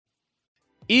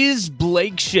Is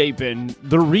Blake Shapen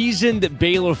the reason that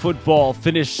Baylor football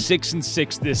finished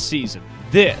 6-6 this season?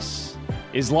 This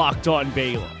is Locked On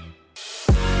Baylor.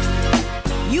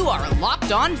 You are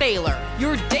Locked On Baylor,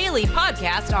 your daily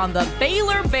podcast on the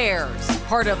Baylor Bears,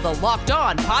 part of the Locked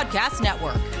On Podcast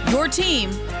Network, your team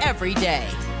every day.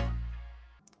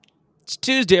 It's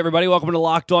Tuesday, everybody. Welcome to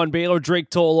Locked On Baylor. Drake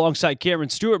Toll alongside Cameron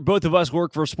Stewart. Both of us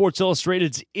work for Sports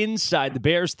Illustrated's Inside the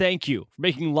Bears. Thank you for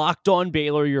making Locked On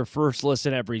Baylor your first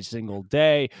listen every single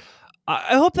day.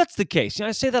 I hope that's the case.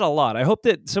 I say that a lot. I hope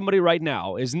that somebody right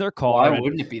now is in their car. Why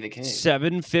wouldn't it be the case?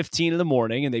 7:15 in the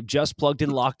morning, and they've just plugged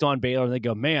in Locked On Baylor, and they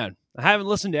go, man, I haven't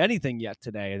listened to anything yet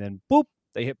today. And then, boop,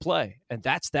 they hit play. And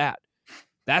that's that.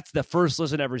 That's the first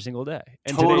listen every single day.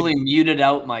 And totally muted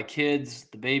out my kids,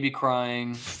 the baby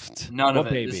crying, none of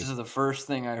it. Baby? This is the first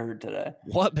thing I heard today.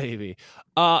 What baby?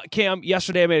 Cam,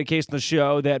 yesterday I made a case on the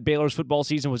show that Baylor's football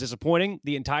season was disappointing.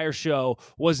 The entire show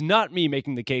was not me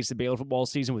making the case that Baylor football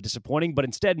season was disappointing, but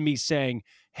instead me saying,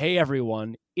 hey,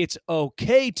 everyone, it's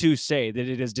okay to say that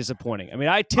it is disappointing. I mean,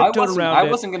 I tiptoed around it. I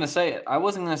wasn't going to say it. I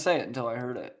wasn't going to say it until I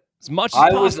heard it. As much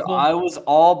as possible. I was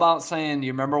all about saying,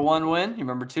 you remember one win? You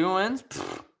remember two wins?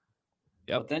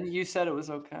 Yep. But then you said it was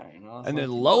okay. And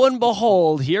then lo and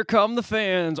behold, here come the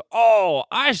fans. Oh,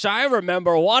 I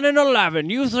remember 1-11.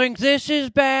 You think this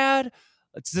is bad?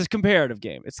 It's this comparative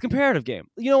game. It's a comparative game.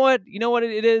 You know what? You know what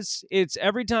it is? It's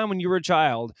every time when you were a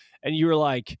child and you were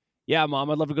like, yeah,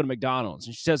 Mom, I'd love to go to McDonald's.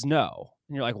 And she says no.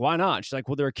 And you're like, why not? She's like,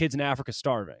 well, there are kids in Africa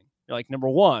starving. You're like, number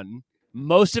one,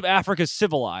 most of Africa is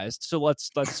civilized, so let's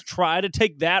try to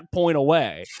take that point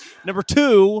away. Number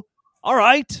two, all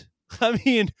right. I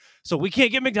mean, so we can't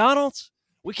get McDonald's?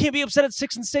 We can't be upset at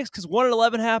 6-6 because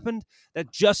 1-11 happened? That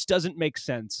just doesn't make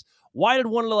sense. Why did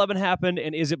 1-11 happen,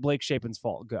 and is it Blake Shapen's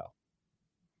fault? Go.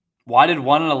 Why did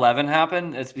 1-11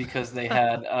 happen? It's because they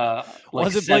had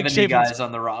like 70 guys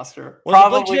on the roster.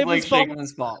 Probably Blake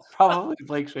Shapen's fault. Probably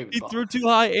Blake Shapen's fault. He threw too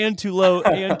high and too low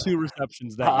and two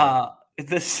receptions that year.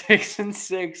 The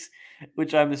 6-6,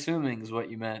 which I'm assuming is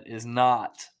what you meant, is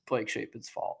not Blake Shapen's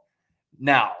fault.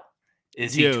 Now,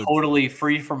 is he totally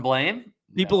free from blame?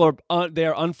 People are they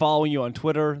are unfollowing you on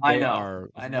Twitter. I know.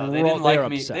 They didn't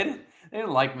like me. They didn't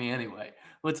like me anyway.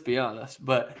 Let's be honest.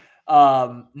 But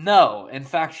no. In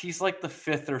fact, he's like the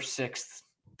fifth or sixth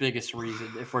biggest reason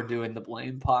if we're doing the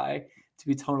blame pie. To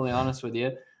be totally honest with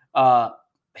you,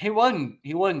 he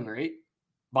wasn't great.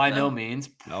 By no means.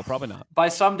 No, probably not. By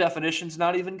some definitions,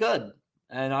 not even good.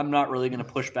 And I'm not really going to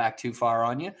push back too far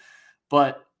on you.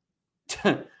 But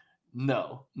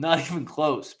no, not even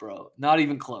close, bro. Not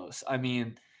even close. I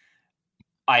mean,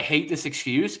 I hate this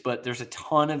excuse, but there's a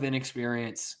ton of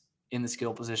inexperience in the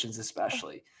skill positions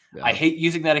especially. Yeah. I hate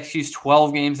using that excuse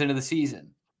 12 games into the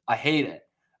season. I hate it.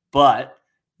 But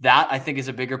that, I think, is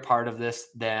a bigger part of this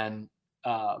than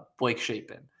Blake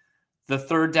Shapen. The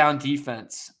third down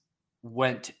defense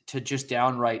went to just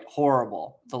downright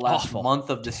horrible the last month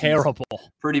of the season. Terrible.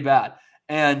 Pretty bad.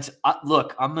 And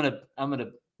look, I'm gonna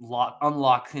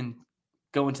unlock and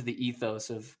go into the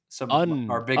ethos of some of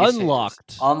our biggest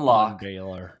Unlock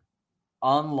Baylor.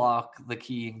 Unlock the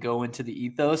key and go into the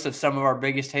ethos of some of our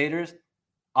biggest haters.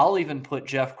 I'll even put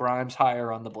Jeff Grimes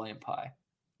higher on the blame pie.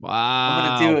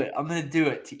 Wow. I'm gonna do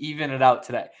it to even it out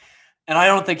today. And I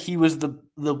don't think he was the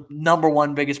number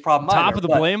one biggest problem. Top of the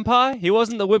blame pie? He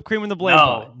wasn't the whipped cream in the blame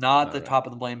pie. No, not the top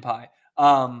of the blame pie.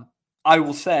 I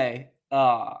will say,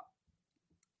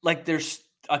 there's,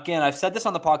 again, I've said this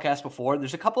on the podcast before.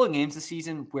 There's a couple of games this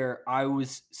season where I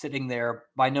was sitting there,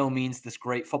 by no means this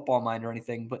great football mind or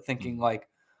anything, but thinking like,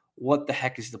 what the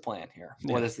heck is the plan here?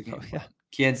 What is the game plan?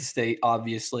 Kansas State,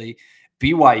 obviously.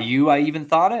 BYU, I even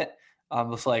thought it. I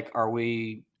was like, are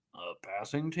we a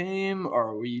passing team?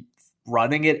 Are we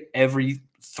running it every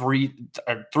three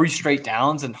straight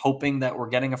downs and hoping that we're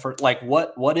getting a first? Like,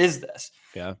 what is this?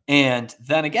 Yeah. And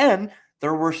then again,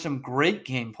 there were some great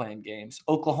game plan games.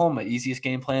 Oklahoma, easiest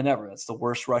game plan ever. That's the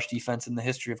worst rush defense in the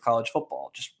history of college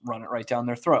football. Just run it right down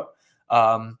their throat.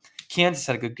 Kansas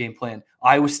had a good game plan.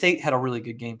 Iowa State had a really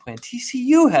good game plan.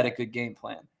 TCU had a good game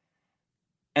plan.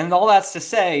 And all that's to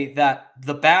say that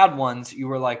the bad ones, you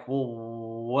were like, well,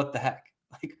 what the heck?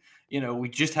 Like, we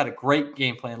just had a great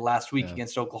game plan last week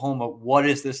against Oklahoma. What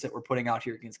is this that we're putting out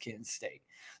here against Kansas State?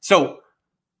 So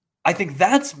I think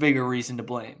that's a bigger reason to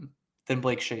blame than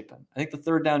Blake Shapen. I think the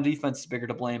third down defense is bigger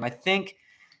to blame. I think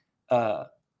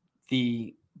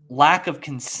the lack of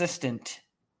consistent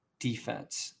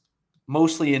defense,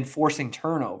 mostly enforcing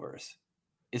turnovers,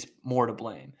 is more to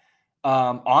blame.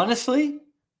 Honestly,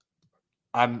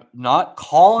 I'm not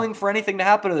calling for anything to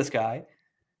happen to this guy.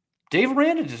 Dave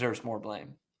Aranda deserves more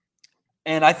blame.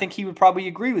 And I think he would probably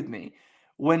agree with me.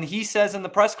 when he says in the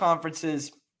press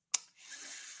conferences,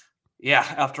 yeah,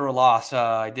 after a loss,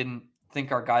 I didn't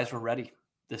think our guys were ready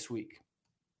this week.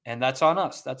 And that's on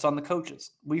us. That's on the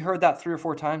coaches. We heard that 3 or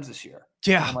 4 times this year.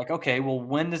 Yeah. I'm like, okay, well,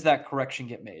 when does that correction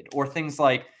get made? Or things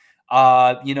like,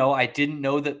 I didn't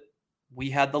know that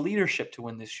we had the leadership to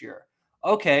win this year.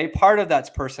 Okay, part of that's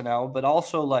personnel, but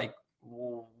also like,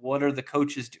 what are the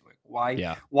coaches doing?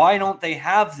 Why don't they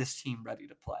have this team ready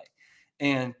to play?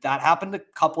 And that happened a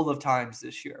couple of times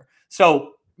this year.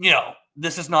 So,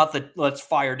 this is not the let's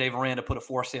fire Dave Aranda, put a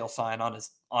for sale sign on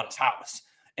his house.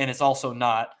 And it's also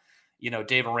not,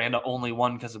 Dave Aranda only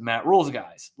won because of Matt Rule's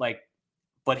guys.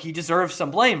 But he deserves some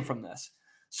blame from this.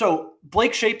 So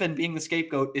Blake Shapen being the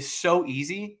scapegoat is so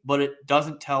easy, but it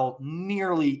doesn't tell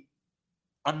nearly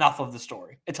enough of the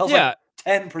story. It tells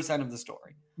 10% of the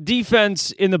story.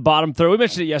 Defense in the bottom third. We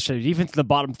mentioned it yesterday. Defense in the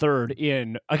bottom third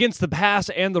against the pass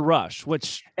and the rush,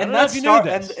 which and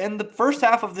the first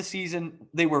half of the season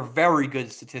they were very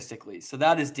good statistically. So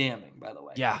that is damning, by the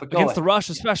way. Yeah, against the rush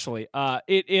especially.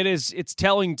 It's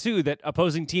telling too that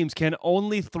opposing teams can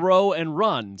only throw and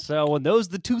run. So when those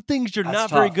are the two things you're not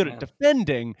very good at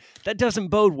defending, that doesn't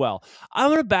bode well.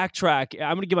 I'm going to backtrack.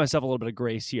 I'm going to give myself a little bit of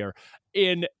grace here.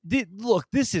 Look,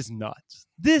 this is nuts.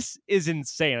 This is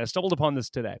insane. I stumbled upon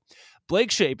this today. Blake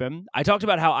Shapen, I talked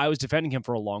about how I was defending him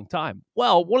for a long time.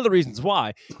 Well, one of the reasons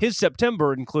why, his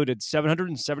September included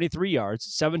 773 yards,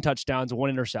 7 touchdowns, 1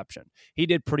 interception. He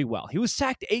did pretty well. He was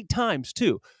sacked 8 times,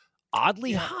 too.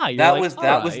 Oddly high. That was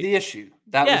the issue.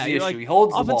 That was the issue. He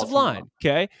holds the offensive ball line,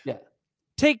 okay? Yeah.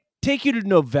 Take you to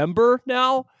November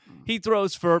now. He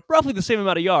throws for roughly the same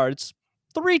amount of yards,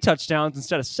 3 touchdowns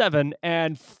instead of 7,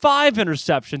 and 5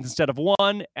 interceptions instead of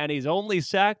 1, and he's only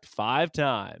sacked 5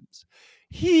 times.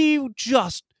 He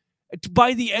just,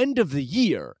 by the end of the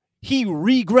year, he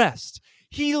regressed.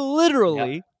 He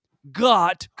literally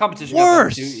got competition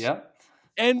worse.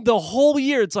 And the whole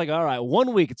year, it's like, all right,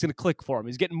 1 week, it's going to click for him.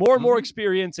 He's getting more and more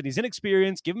experience, and he's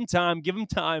inexperienced. Give him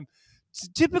time.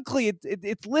 Typically,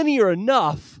 it's linear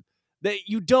enough that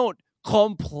you don't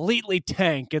completely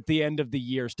tank at the end of the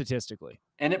year statistically.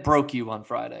 And it broke you on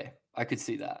Friday. I could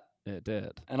see that. It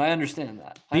did. And I understand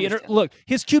that. Look,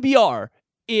 his QBR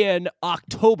in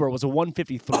October was a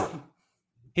 153.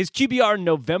 His QBR in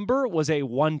November was a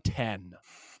 110.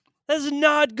 That's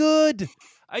not good.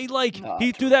 He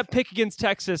threw that pick against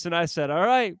Texas, and I said, all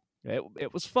right,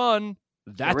 it was fun.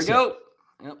 That's Here we go.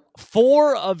 Yep.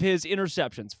 4 of his 10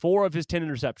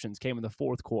 interceptions came in the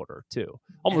fourth quarter, too.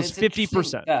 Almost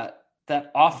 50%.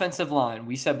 That offensive line,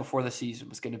 we said before the season,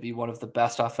 was going to be one of the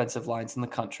best offensive lines in the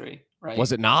country, right?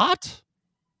 Was it not?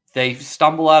 They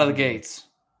stumble out of the gates.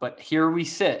 But here we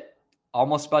sit,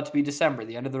 almost about to be December,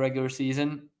 the end of the regular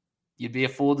season. You'd be a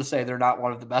fool to say they're not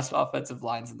one of the best offensive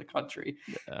lines in the country.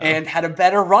 And had a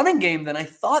better running game than I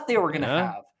thought they were going to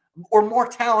have, or more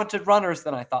talented runners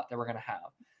than I thought they were going to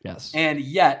have. Yes. And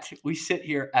yet we sit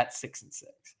here at 6-6.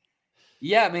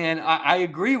 Yeah, man, I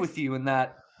agree with you in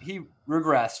that he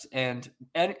regressed. And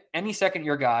any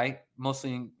second-year guy,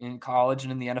 mostly in college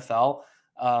and in the NFL,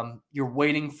 you're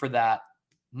waiting for that,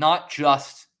 not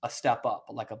just a step up,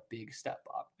 but like a big step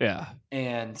up. Yeah.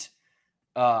 And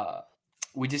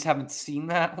we just haven't seen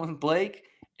that with Blake.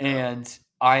 And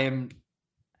I'm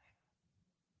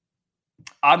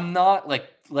not like,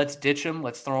 let's ditch him.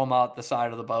 Let's throw him out the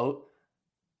side of the boat.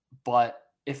 But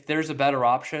if there's a better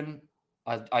option,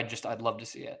 I'd love to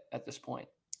see it at this point.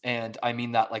 And I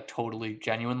mean that like totally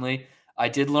genuinely. I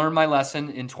did learn my lesson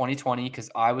in 2020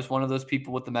 because I was one of those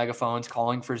people with the megaphones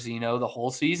calling for Zeno the whole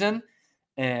season.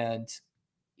 And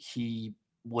he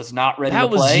was not ready to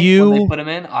play when they put him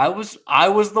in. I was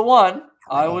the one.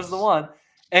 I was the one.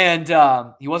 And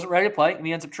he wasn't ready to play, and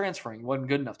he ends up transferring. He wasn't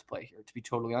good enough to play here, to be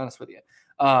totally honest with you,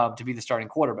 to be the starting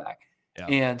quarterback. Yeah.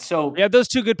 And so those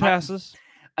 2 good passes.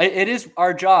 It is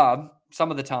our job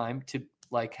some of the time to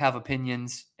like have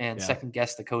opinions and second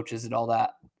guess the coaches and all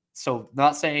that. So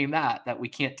not saying that we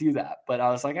can't do that, but I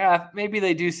was like, maybe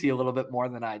they do see a little bit more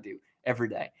than I do every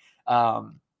day.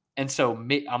 And so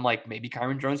I'm like, maybe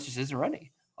Kyron Jones just isn't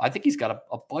ready. I think he's got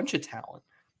a bunch of talent.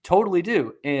 Totally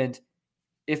do. And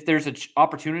if there's an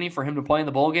opportunity for him to play in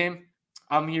the bowl game,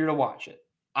 I'm here to watch it.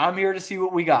 I'm here to see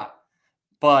what we got.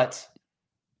 But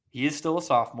he is still a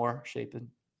sophomore, Shapen.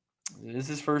 It is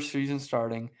his first season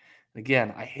starting.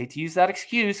 Again, I hate to use that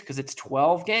excuse because it's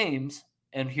 12 games,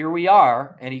 and here we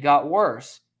are, and he got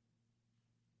worse.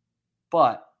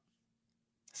 But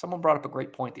someone brought up a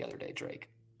great point the other day, Drake.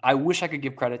 I wish I could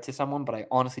give credit to someone, but I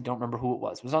honestly don't remember who it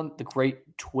was. It was on the great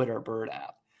Twitter Bird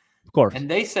app. Of course. And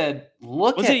they said,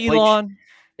 look at Elon?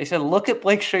 They said, look at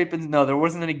Blake Shapen's. No, there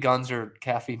wasn't any guns or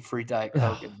caffeine-free Diet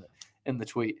Coke in the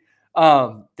tweet.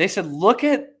 They said, look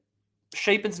at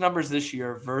Shapen's numbers this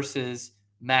year versus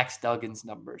Max Duggan's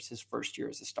numbers his first year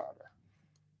as a starter.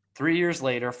 4 years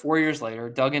later,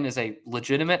 Duggan is a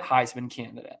legitimate Heisman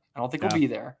candidate. I don't think he'll be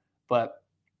there, but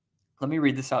let me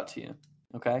read this out to you.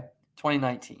 Okay.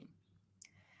 2019.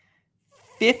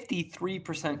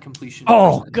 53% completion.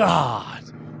 Oh, God.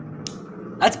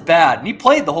 That's bad. And he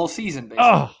played the whole season,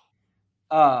 basically.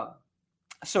 Oh.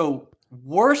 So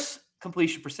worse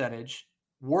completion percentage,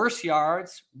 worse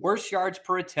yards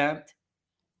per attempt,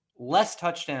 less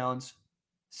touchdowns,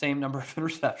 same number of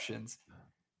interceptions,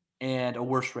 and a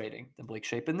worse rating than Blake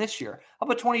Shapen this year. How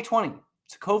about 2020?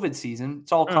 It's a COVID season.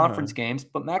 It's all conference games,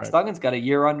 but Max Duggan's got a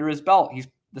year under his belt. He's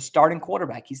the starting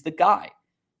quarterback. He's the guy.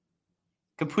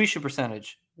 Completion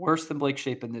percentage, worse than Blake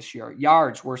Shapen this year.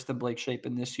 Yards, worse than Blake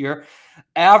Shapen this year.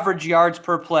 Average yards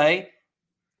per play,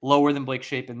 lower than Blake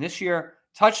Shapen this year.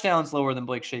 Touchdowns, lower than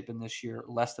Blake Shapen this year.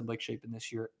 Less than Blake Shapen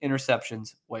this year.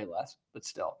 Interceptions, way less. But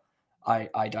still,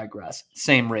 I digress.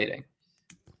 Same rating.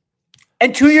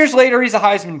 And 2 years later, he's a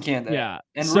Heisman candidate. Yeah.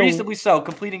 And reasonably so,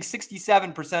 completing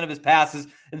 67% of his passes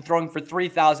and throwing for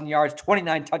 3,000 yards,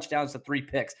 29 touchdowns to 3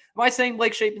 picks. Am I saying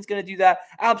Blake Shapen's going to do that?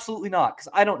 Absolutely not, because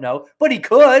I don't know. But he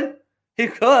could. He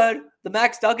could. The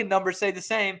Max Duggan numbers say the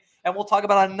same. And we'll talk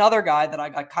about another guy that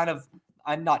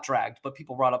I'm not dragged, but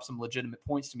people brought up some legitimate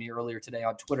points to me earlier today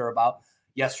on Twitter about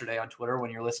yesterday on Twitter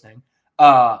when you're listening.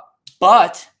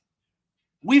 But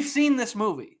we've seen this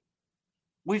movie.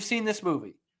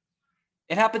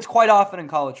 It happens quite often in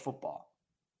college football.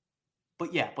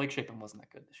 But yeah, Blake Shapen wasn't that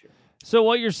good this year. So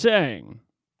what you're saying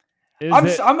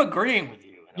is I'm agreeing with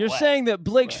you. You're saying that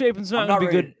Blake Shapen's not going to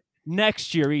be good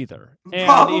next year either. And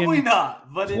probably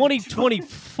not. But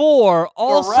 2024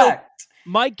 also correct.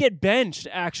 Might get benched,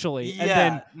 actually. Yeah, and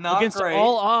then not against great.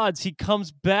 all odds, he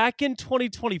comes back in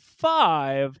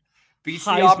 2025. Beats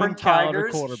the Heisman Auburn caliber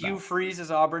Tigers. quarterback. Hugh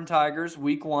Freeze's Auburn Tigers,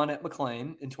 week 1 at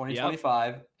McLean in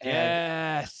 2025. Yep. And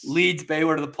Yes. leads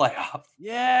Baylor to the playoff.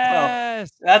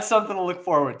 Yes. Well, that's something to look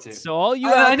forward to. So all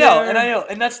you I out know, there,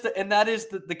 and that is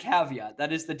the caveat.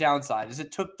 That is the downside. Is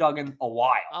it took Duggan a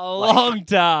while. long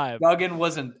time. Duggan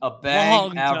wasn't a bang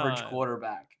Long average time.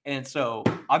 quarterback, and so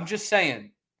I'm just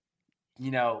saying,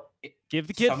 Give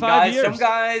the kid some 5 years.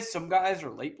 Some guys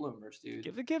are late bloomers, dude.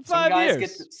 Give the kid Some 5 guys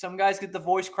years. some guys get the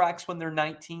voice cracks when they're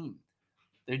 19.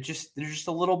 They're just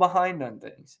a little behind on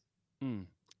things.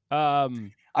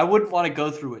 I wouldn't want to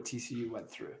go through what TCU went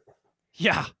through.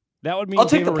 Yeah, that would mean I'll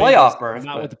take the Taylor playoff Randall's berth,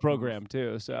 not but- with the program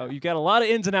too. So you got a lot of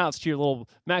ins and outs to your little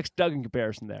Max Duggan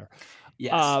comparison there.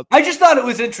 Yes, I just thought it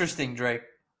was interesting, Drake.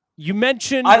 You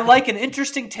mentioned I like an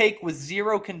interesting take with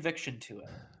zero conviction to it.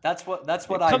 That's what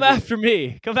I come do. after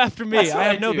me. Come after me. That's what I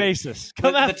have I no do. basis.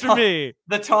 Come after Tom, me.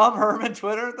 The Tom Herman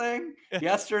Twitter thing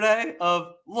yesterday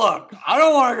of, look, I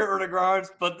don't want to get rid of Grimes,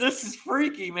 but this is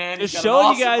freaky, man. Just He's got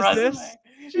showing an you awesome guys resume. this.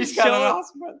 He's Just got an showing-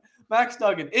 awesome resume. Max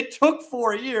Duggan. It took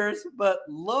 4 years, but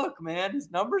look, man, his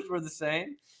numbers were the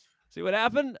same. See what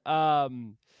happened?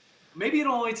 Maybe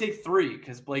it'll only take 3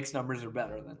 because Blake's numbers are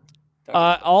better than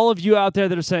All of you out there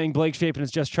that are saying Blake Shapen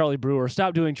is just Charlie Brewer,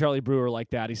 stop doing Charlie Brewer like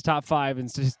that. He's top 5 in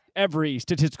every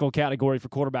statistical category for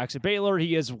quarterbacks at Baylor.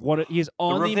 He is He is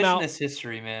on the revisionist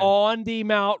history, man. on the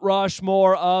Mount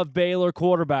Rushmore of Baylor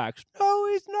quarterbacks. No,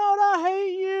 he's not. I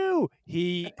hate you.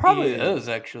 He Probably is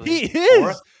actually. He is.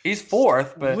 Fourth. He's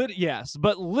 4th, but Yes,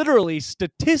 but literally,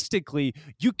 statistically,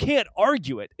 you can't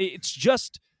argue it. It's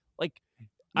just like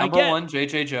number I get 1,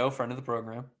 JJ Joe, friend of the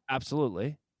program.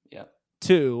 absolutely. Yeah.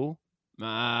 2,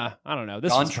 I don't know.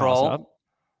 This Don one's a toss-up. Troll.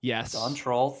 Yes. Don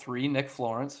Troll. 3, Nick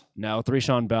Florence. No, 3,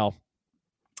 Sean Bell.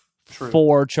 True.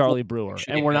 4, Charlie Brewer.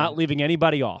 Shapen. And we're not leaving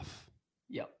anybody off.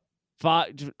 Yep.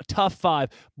 5, tough 5.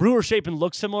 Brewer Shapen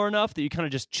looks similar enough that you kind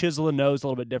of just chisel a nose a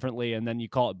little bit differently, and then you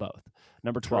call it both.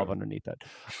 Number 12 True. underneath that.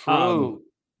 True.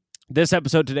 This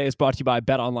episode today is brought to you by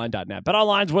BetOnline.net.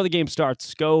 BetOnline is where the game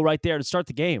starts. Go right there to start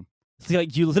the game. It's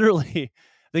like you literally,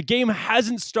 the game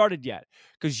hasn't started yet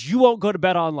because you won't go to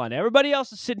BetOnline. Everybody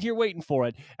else is sitting here waiting for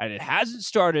it, and it hasn't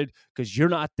started because you're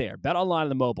not there. BetOnline on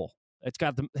the mobile. It's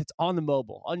on the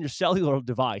mobile, on your cellular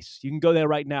device. You can go there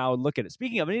right now and look at it.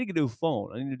 Speaking of, I need to get a new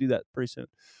phone. I need to do that pretty soon.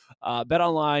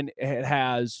 BetOnline, it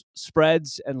has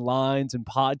spreads and lines and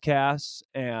podcasts,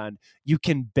 and you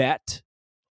can bet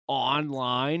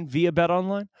online via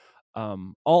BetOnline.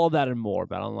 All of that and more,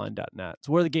 BetOnline.net. It's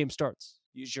where the game starts.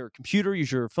 Use your computer, use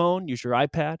your phone, use your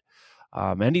iPad,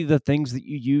 any of the things that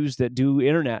you use that do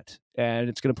internet, and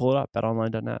it's going to pull it up.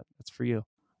 BetOnline.net. That's for you.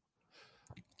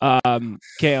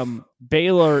 Cam,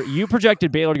 Baylor, you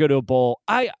projected Baylor to go to a bowl.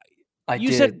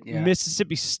 You said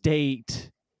Mississippi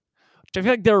State, which I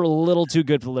feel like they're a little too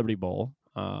good for the Liberty Bowl.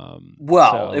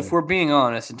 Well, if we're being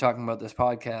honest and talking about this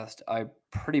podcast, I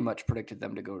pretty much predicted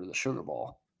them to go to the Sugar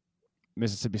Bowl.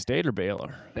 Mississippi State or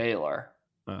Baylor? Baylor.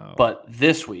 Oh. But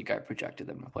this week I projected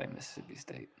them to play Mississippi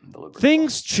State in the Liberty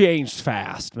Things changed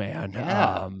fast, man.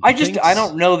 Yeah. I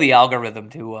don't know the algorithm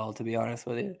too well, to be honest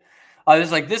with you. I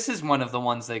was like, this is one of the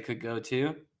ones they could go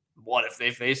to. What if they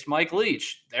faced Mike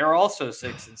Leach? They're also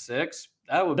 6-6.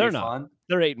 That would be fun.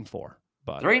 They're 8-4.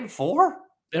 But they're 8-4?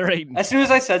 They're 8. As soon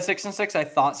as I said 6-6, I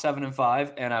thought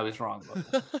 7-5, and I was wrong.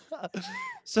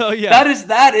 So yeah,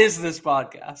 that is this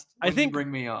podcast. I think bring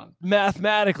me on.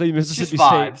 Mathematically, Mississippi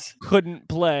State couldn't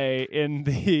play in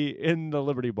the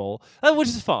Liberty Bowl, which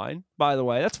is fine. By the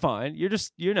way, that's fine. You're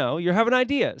just you're having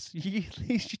ideas. At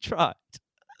least you tried.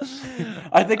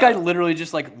 I think I literally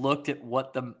just looked at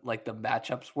what the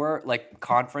matchups were,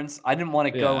 conference. I didn't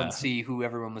want to go and see who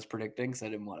everyone was predicting because I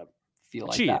didn't want to feel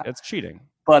like that. It's cheating.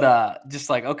 But just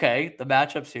okay, the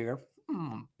matchups here.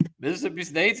 Mississippi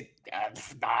State's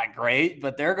not great,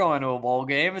 but they're going to a bowl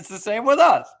game. It's the same with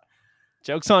us.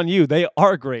 Joke's on you. They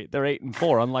are great. They're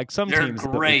 8-4, unlike some teams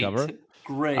that we cover.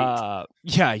 Great.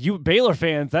 Yeah, you Baylor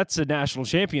fans, that's a national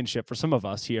championship for some of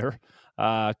us here.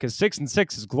 Because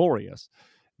 6-6 is glorious.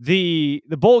 The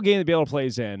bowl game that Baylor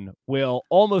plays in will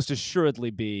almost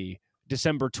assuredly be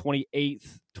December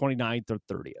 28th, 29th, or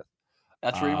 30th.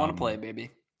 That's where you want to play,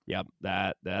 baby. Yep,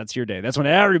 that's your day. That's when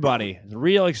everybody is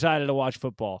real excited to watch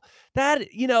football. That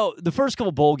the first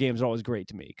couple bowl games are always great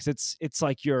to me because it's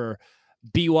like your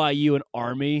BYU and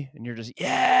Army, and you're just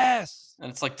yes,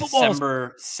 and it's like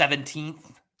December 17th.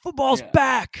 Football's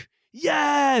back,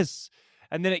 yes,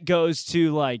 and then it goes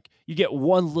to you get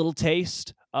one little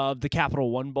taste of the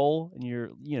Capital One Bowl, and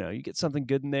you get something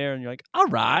good in there, and you're like, all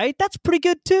right, that's pretty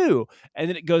good too. And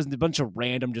then it goes into a bunch of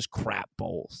random just crap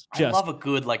bowls. I love a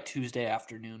good Tuesday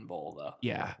afternoon bowl though.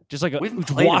 Yeah, just like a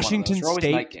Washington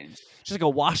State, just like a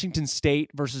Washington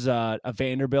State versus a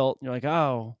Vanderbilt. And you're like,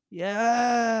 oh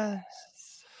yes.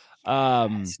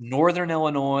 It's Northern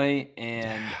Illinois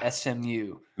and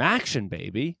SMU. Maction,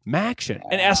 baby. Maction.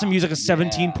 And SMU's like a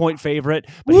 17-point favorite.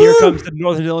 But here comes the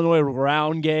Northern Illinois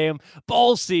round game.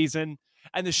 Bowl season.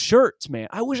 And the shirts, man.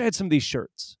 I wish I had some of these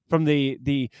shirts from the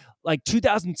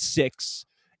 2006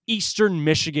 Eastern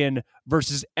Michigan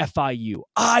versus FIU.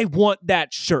 I want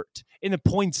that shirt in the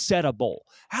Poinsettia Bowl.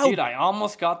 Dude, I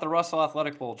almost got the Russell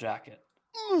Athletic Bowl jacket,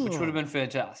 which would have been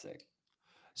fantastic.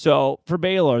 So for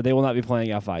Baylor, they will not be playing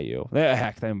FIU.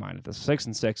 They mind it. The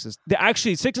 6-6 is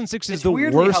actually 6-6 is the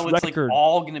worst how it's record.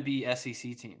 All going to be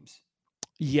SEC teams.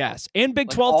 Yes, and Big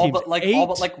 12 teams. All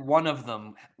but one of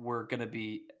them were going to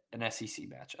be an SEC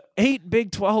matchup. 8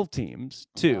 Big 12 teams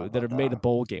too that have made a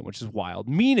bowl game, which is wild.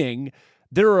 Meaning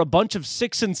there are a bunch of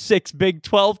 6-6 Big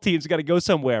 12 teams that got to go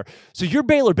somewhere. So your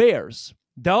Baylor Bears,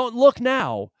 don't look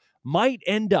now, might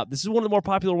end up. This is one of the more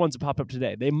popular ones that popped up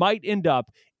today. They might end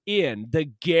up in the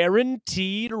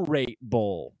Guaranteed Rate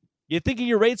Bowl. You thinking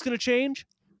your rate's going to change?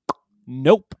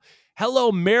 Nope.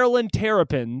 Hello, Maryland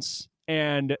Terrapins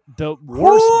and the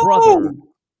worst brother.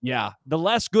 Yeah, the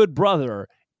less good brother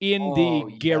in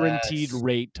the Guaranteed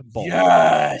Rate Bowl.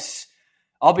 Yes.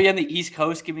 I'll be on the East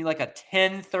Coast. Give me a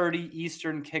 10:30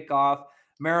 Eastern kickoff.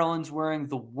 Maryland's wearing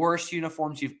the worst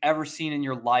uniforms you've ever seen in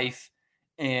your life.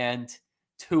 And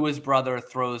Tua's brother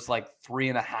throws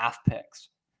 3.5 picks.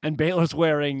 And Baylor's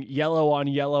wearing yellow on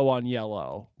yellow on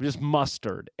yellow, just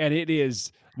mustard. And it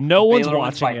is, no one's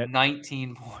watching it.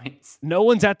 19 points. No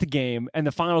one's at the game, and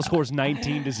the final score is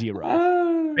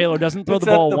 19-0. Baylor doesn't throw the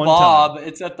ball one time.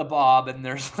 It's at the Bob, and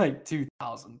there's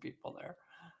 2,000 people there.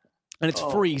 And it's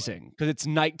freezing because it's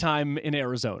nighttime in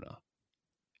Arizona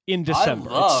in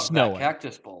December. I love it's snowing. That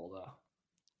Cactus Bowl,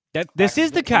 though. This is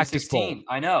the Cactus Bowl.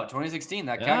 I know, 2016,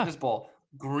 that Cactus Bowl.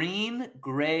 Green,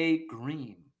 gray,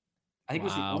 green. I think it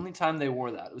was the only time they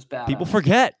wore that. It was bad. People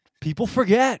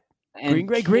forget. And green,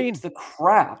 gray, green. The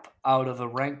crap out of a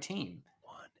ranked team.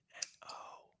 1-0.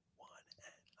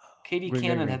 Katie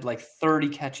Cannon had 30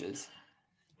 catches.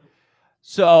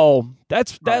 So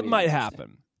that might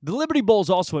happen. The Liberty Bowl is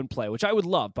also in play, which I would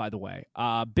love, by the way.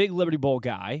 Big Liberty Bowl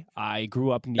guy. I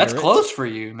grew up near That's close for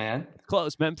you, man.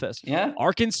 Close, Memphis. Yeah.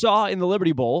 Arkansas in the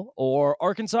Liberty Bowl or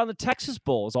Arkansas in the Texas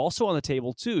Bowl is also on the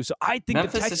table, too. So I think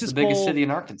Memphis the Texas is the biggest city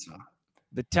in Arkansas.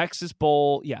 The Texas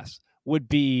Bowl, yes, would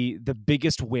be the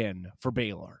biggest win for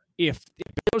Baylor. If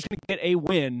Baylor's going to get a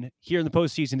win here in the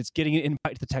postseason, it's getting an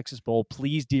invite to the Texas Bowl.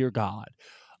 Please, dear God.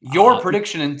 Your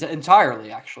prediction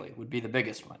entirely, actually, would be the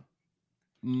biggest one.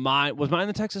 Was mine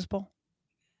the Texas Bowl?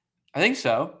 I think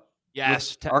so.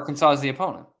 Yes. Arkansas is the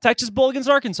opponent. Texas Bowl against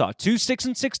Arkansas. 2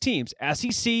 6-6 teams,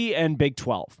 SEC and Big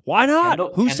 12. Why not?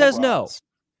 Who says no?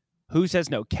 Who says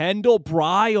no? Kendall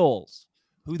Briles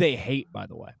who they hate, by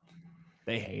the way.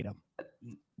 They hate him.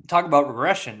 Talk about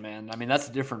regression, man. I mean, that's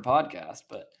a different podcast,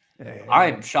 but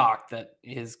I'm shocked that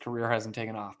his career hasn't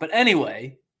taken off. But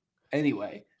anyway,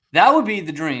 that would be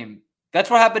the dream. That's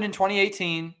what happened in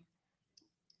 2018.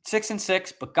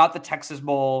 6-6, but got the Texas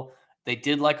Bowl. They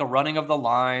did like a running of the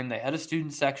line. They had a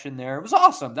student section there. It was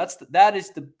awesome. That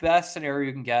is the best scenario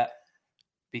you can get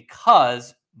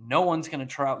because no one's going to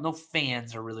travel. No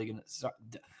fans are really going to.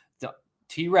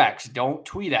 T-Rex, don't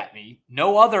tweet at me.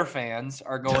 No other fans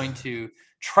are going to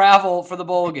travel for the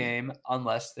bowl game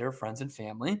unless they're friends and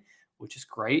family, which is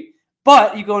great.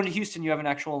 But you go into Houston, you have an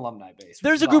actual alumni base.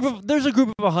 There's a group of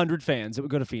 100 fans that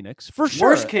would go to Phoenix for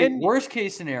sure. Worst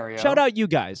case scenario. Shout out you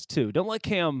guys too. Don't let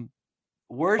Cam.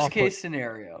 Worst case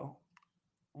scenario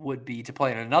would be to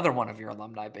play in another one of your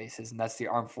alumni bases, and that's the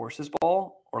Armed Forces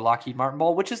Bowl or Lockheed Martin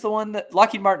Bowl, which is the one that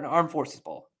Lockheed Martin Armed Forces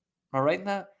Bowl. Am I right in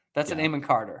that? That's an Amon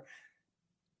Carter.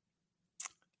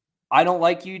 I don't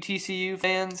like you TCU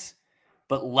fans,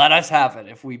 but let us have it.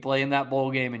 If we play in that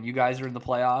bowl game and you guys are in the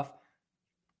playoff,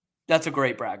 that's a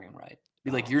great bragging right.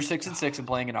 Be like, you're 6-6 and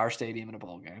playing in our stadium in a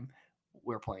bowl game.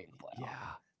 We're playing in the playoff. Yeah.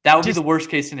 That would be the worst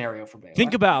case scenario for Baylor.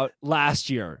 Think about last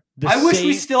year. I wish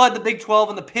we still had the Big 12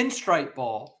 and the Pinstripe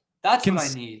Bowl. That's what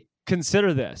I need.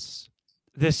 Consider this.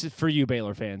 This is for you,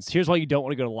 Baylor fans. Here's why you don't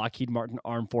want to go to Lockheed Martin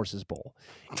Armed Forces Bowl.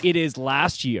 It is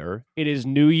last year. It is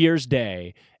New Year's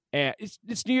Day.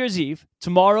 It's New Year's Eve.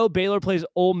 Tomorrow, Baylor plays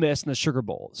Ole Miss in the Sugar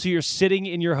Bowl. So you're sitting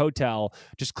in your hotel,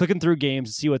 just clicking through games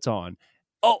to see what's on.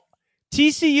 Oh,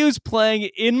 TCU's playing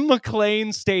in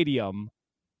McLean Stadium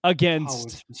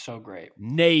against it's so great.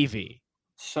 Navy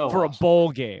for awesome. A bowl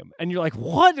game. And you're like,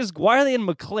 why are they in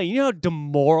McLean? You know how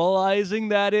demoralizing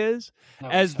that is?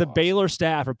 As the Baylor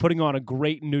staff are putting on a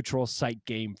great neutral site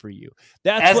game for you.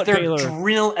 That's what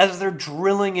Baylor as they're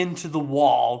drilling into the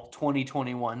wall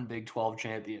 2021 Big 12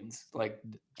 champions, like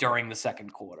during the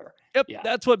second quarter. Yep, yeah.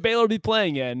 That's what Baylor will be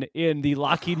playing in the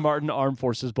Lockheed Martin Armed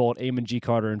Forces Bowl at Amon G.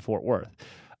 Carter in Fort Worth.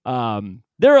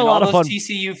 There are a lot of fun.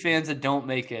 TCU fans that don't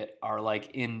make it are like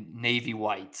in Navy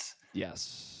whites.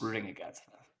 Yes. Rooting against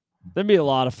them. There'd be a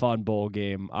lot of fun bowl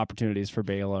game opportunities for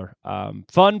Baylor.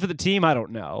 Fun for the team? I don't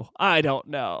know.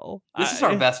 This is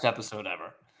our best episode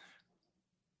ever.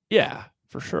 Yeah,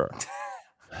 for sure.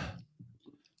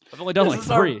 I've only done this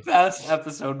like 3. This is our best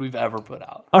episode we've ever put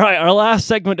out. All right, our last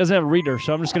segment doesn't have a reader,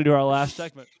 so I'm just going to do our last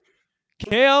segment.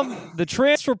 Cam, the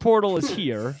transfer portal is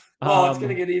here. Oh, it's going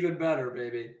to get even better,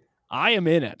 baby. I am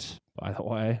in it, by the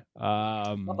way.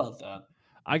 How about that?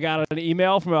 I got an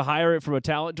email from a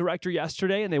talent director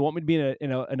yesterday, and they want me to be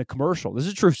in a commercial. This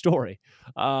is a true story.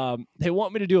 They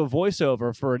want me to do a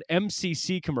voiceover for an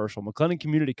MCC commercial, McLennan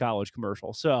Community College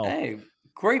commercial. So, hey,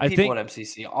 great people at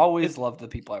MCC. Always loved the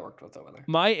people I worked with over there.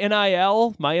 My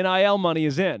NIL money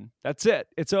is in. That's it.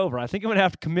 It's over. I think I'm gonna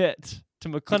have to commit to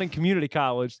McLennan Community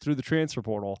College through the transfer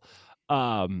portal.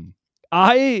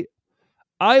 I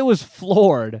was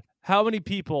floored how many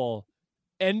people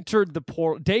entered the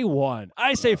portal day one.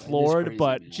 I say floored, crazy,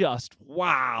 but man. Just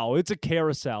wow. It's a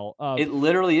carousel. It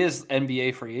literally is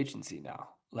NBA free agency now.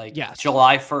 Like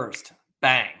July 1st,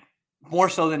 bang. More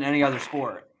so than any other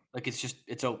sport. Like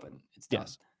it's open. It's done.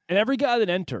 Yes. And every guy that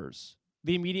enters,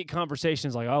 the immediate conversation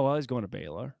is like, oh, well, he's going to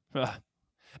Baylor.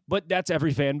 But that's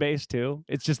every fan base too.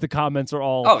 It's just the comments are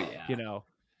all, oh yeah,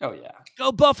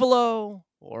 go Buffalo.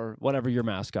 Or whatever your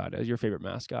mascot is, your favorite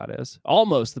mascot is.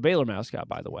 Almost the Baylor mascot,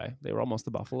 by the way. They were almost the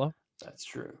Buffalo. That's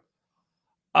true.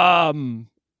 No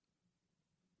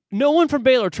one from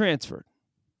Baylor transferred.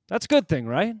 That's a good thing,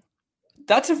 right?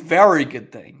 That's a very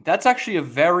good thing. That's actually a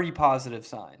very positive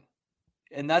sign.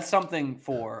 And that's something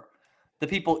for the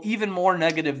people even more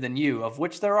negative than you, of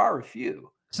which there are a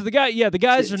few. So the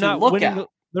guys are not winning.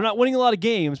 They're not winning a lot of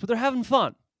games, but they're having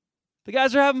fun. The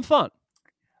guys are having fun.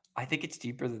 I think it's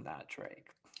deeper than that, Drake.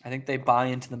 I think they buy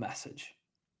into the message.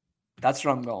 That's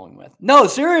what I'm going with. No,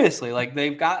 seriously. Like,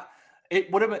 they've got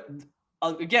it. Would have been,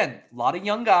 again, a lot of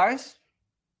young guys,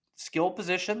 skill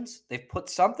positions. They've put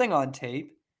something on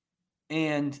tape,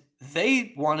 and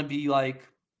they want to be like,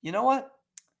 you know what?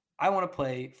 I want to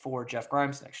play for Jeff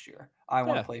Grimes next year. I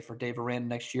want to play for Dave Aranda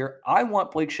next year. I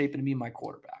want Blake Shapen to be my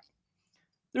quarterback.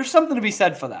 There's something to be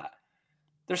said for that.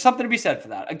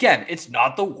 Again, it's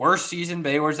not the worst season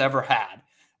Baylor's ever had,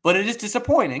 but it is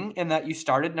disappointing in that you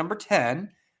started number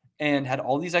 10 and had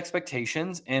all these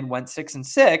expectations and went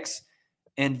 6-6,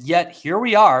 and yet here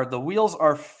we are. The wheels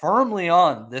are firmly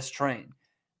on this train.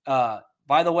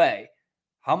 By the way,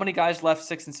 how many guys left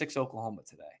 6-6 Oklahoma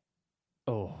today?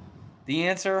 Oh, the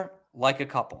answer, like a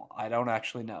couple. I don't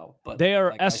actually know, but they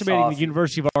are estimating the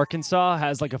University of Arkansas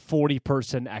has like a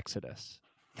 40-person exodus,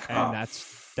 and that's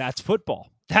That's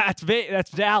football. That's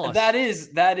Dallas. That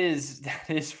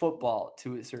is football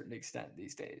to a certain extent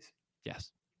these days.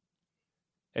 Yes.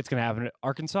 It's going to happen at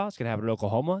Arkansas. It's going to happen at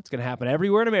Oklahoma. It's going to happen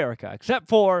everywhere in America, except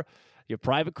for your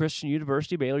private Christian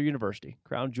university, Baylor University,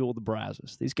 crown jewel of the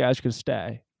Brazos. These guys can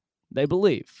stay. They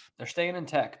believe. They're staying in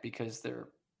Tech because they're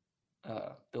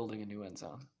building a new end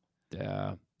zone.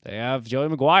 Yeah. They have Joey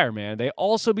McGuire, man. They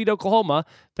also beat Oklahoma,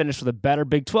 finished with a better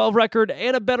Big 12 record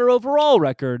and a better overall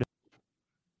record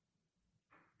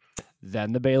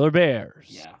than the Baylor Bears.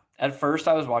 Yeah. At first,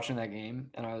 I was watching that game,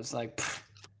 and I was like,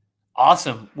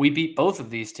 awesome. We beat both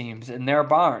of these teams in their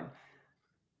barn.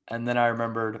 And then I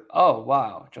remembered, oh,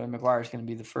 wow, Joey McGuire is going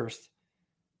to be the first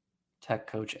Tech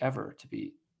coach ever to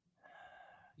beat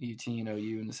UT and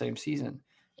OU in the same season.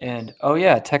 And, oh,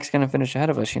 yeah, Tech's going to finish ahead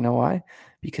of us. You know why?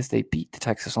 Because they beat the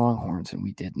Texas Longhorns, and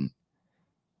we didn't.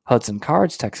 Hudson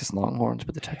Card's Texas Longhorns,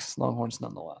 but the Texas Longhorns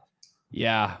nonetheless.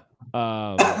 Yeah.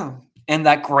 And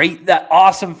that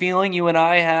awesome feeling you and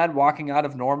I had walking out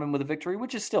of Norman with a victory,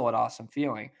 which is still an awesome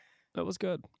feeling. That was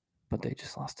good. But they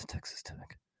just lost to Texas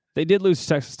Tech. They did lose to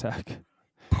Texas Tech.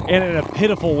 And in a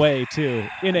pitiful way, too.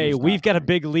 We've got a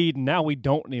big lead, and now we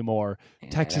don't anymore. Yeah,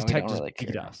 Texas Tech just really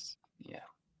beat us. Yeah.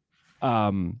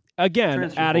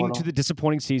 Again, adding to the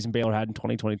disappointing season Baylor had in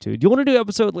 2022. Do you want to do an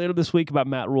episode later this week about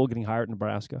Matt Rule getting hired in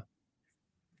Nebraska?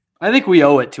 I think we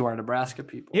owe it to our Nebraska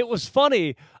people. It was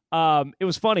funny. I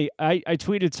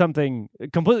tweeted something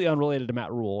completely unrelated to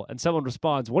Matt Rule, and someone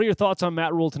responds, "What are your thoughts on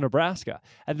Matt Rule to Nebraska?"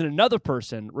 And then another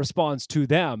person responds to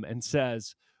them and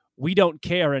says, "We don't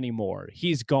care anymore.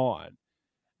 He's gone."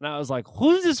 And I was like,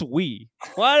 "Who's this we?"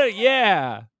 Why?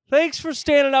 Yeah. Thanks for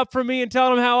standing up for me and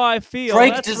telling him how I feel.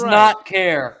 Drake does not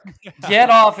care. Get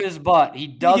off his butt. He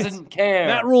doesn't care.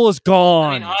 Matt Rule is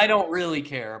gone. I mean, I don't really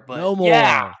care, but no more.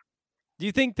 Yeah. Do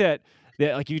you think that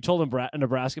like you told a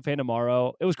Nebraska fan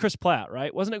tomorrow, it was Chris Platt,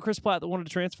 right? Wasn't it Chris Platt that wanted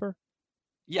to transfer?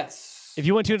 Yes. If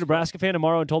you went to a Nebraska fan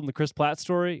tomorrow and told them the Chris Platt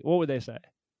story, what would they say?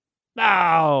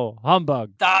 No,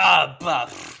 humbug. That's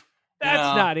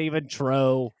not even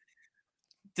true.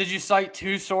 Did you cite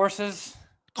two sources?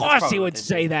 Of course he would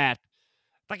say that.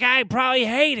 The guy probably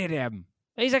hated him.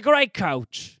 He's a great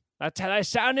coach. That's how they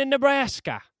sound in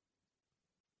Nebraska.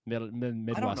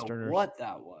 Midwesterners. I don't know what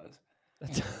that was.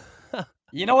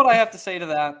 You know what I have to say to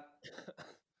that?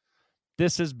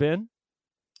 This has been?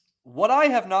 What I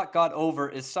have not got over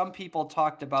is some people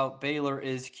talked about Baylor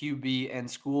is QB and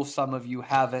school some of you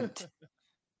haven't.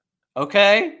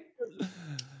 Okay?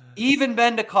 Even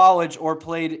been to college or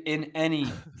played in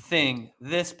anything,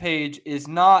 this page is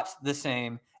not the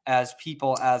same as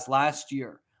people as last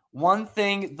year. One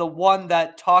thing, the one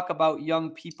that talk about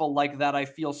young people like that, I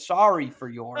feel sorry for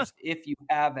yours if you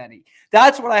have any.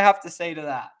 That's what I have to say to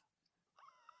that.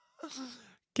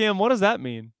 Cam, what does that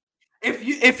mean?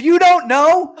 If you don't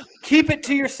know, keep it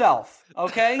to yourself,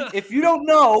 okay? If you don't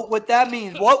know what that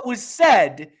means, what was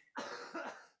said,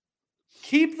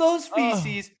 keep those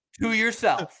feces to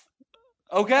yourself.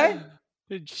 Okay?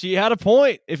 She had a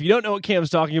point. If you don't know what Cam's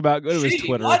talking about, go to his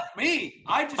Twitter. What? Me?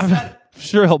 I just said it. I'm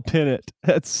sure he'll pin it.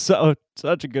 That's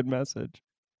such a good message.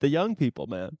 The young people,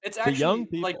 man. It's actually, the young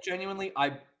people. Like, genuinely,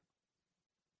 I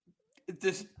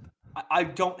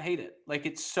don't hate it. Like,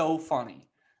 it's so funny.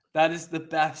 That is the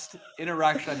best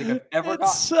interaction I think I've ever gotten.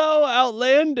 It's so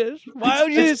outlandish. Why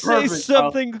would you say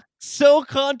something so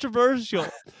controversial,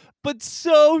 but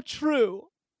so true?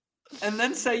 And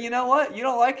then say, you know what? You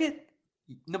don't like it?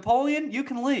 Napoleon, you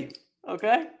can leave.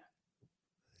 Okay?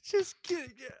 Just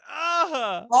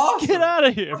awesome. Get out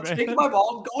of here, I'm man. taking my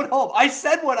ball. I'm going home. I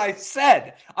said what I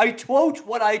said. I twote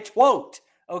what I twote.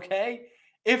 Okay?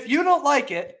 If you don't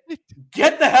like it,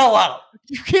 get the hell out.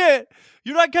 You can't.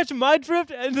 You're not catching my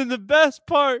drift. And then the best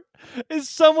part is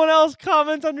someone else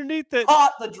comments underneath it.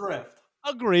 Caught the drift.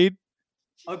 Agreed.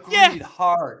 Agreed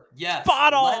hard. Yes.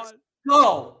 Spot on. Let's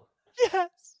go. Yes.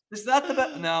 Is that the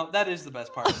best? No, that is the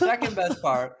best part. The second best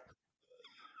part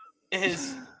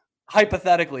is,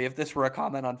 hypothetically, if this were a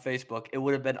comment on Facebook, it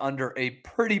would have been under a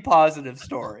pretty positive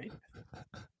story.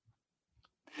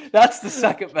 That's the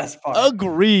second best part.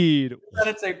 Agreed. That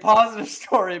it's a positive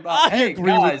story about, hey,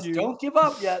 guys, don't give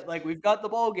up yet. Like, we've got the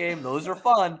bowl game. Those are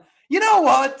fun. You know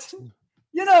what?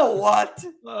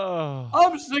 Oh.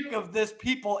 I'm sick of this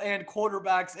people and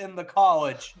quarterbacks in the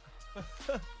college.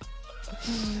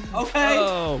 Okay.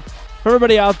 Oh. For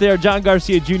everybody out there, John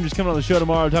Garcia Jr. is coming on the show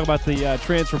tomorrow to talk about the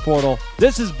transfer portal.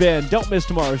 This has been, don't miss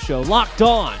tomorrow's show, Locked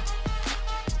On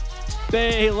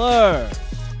Baylor.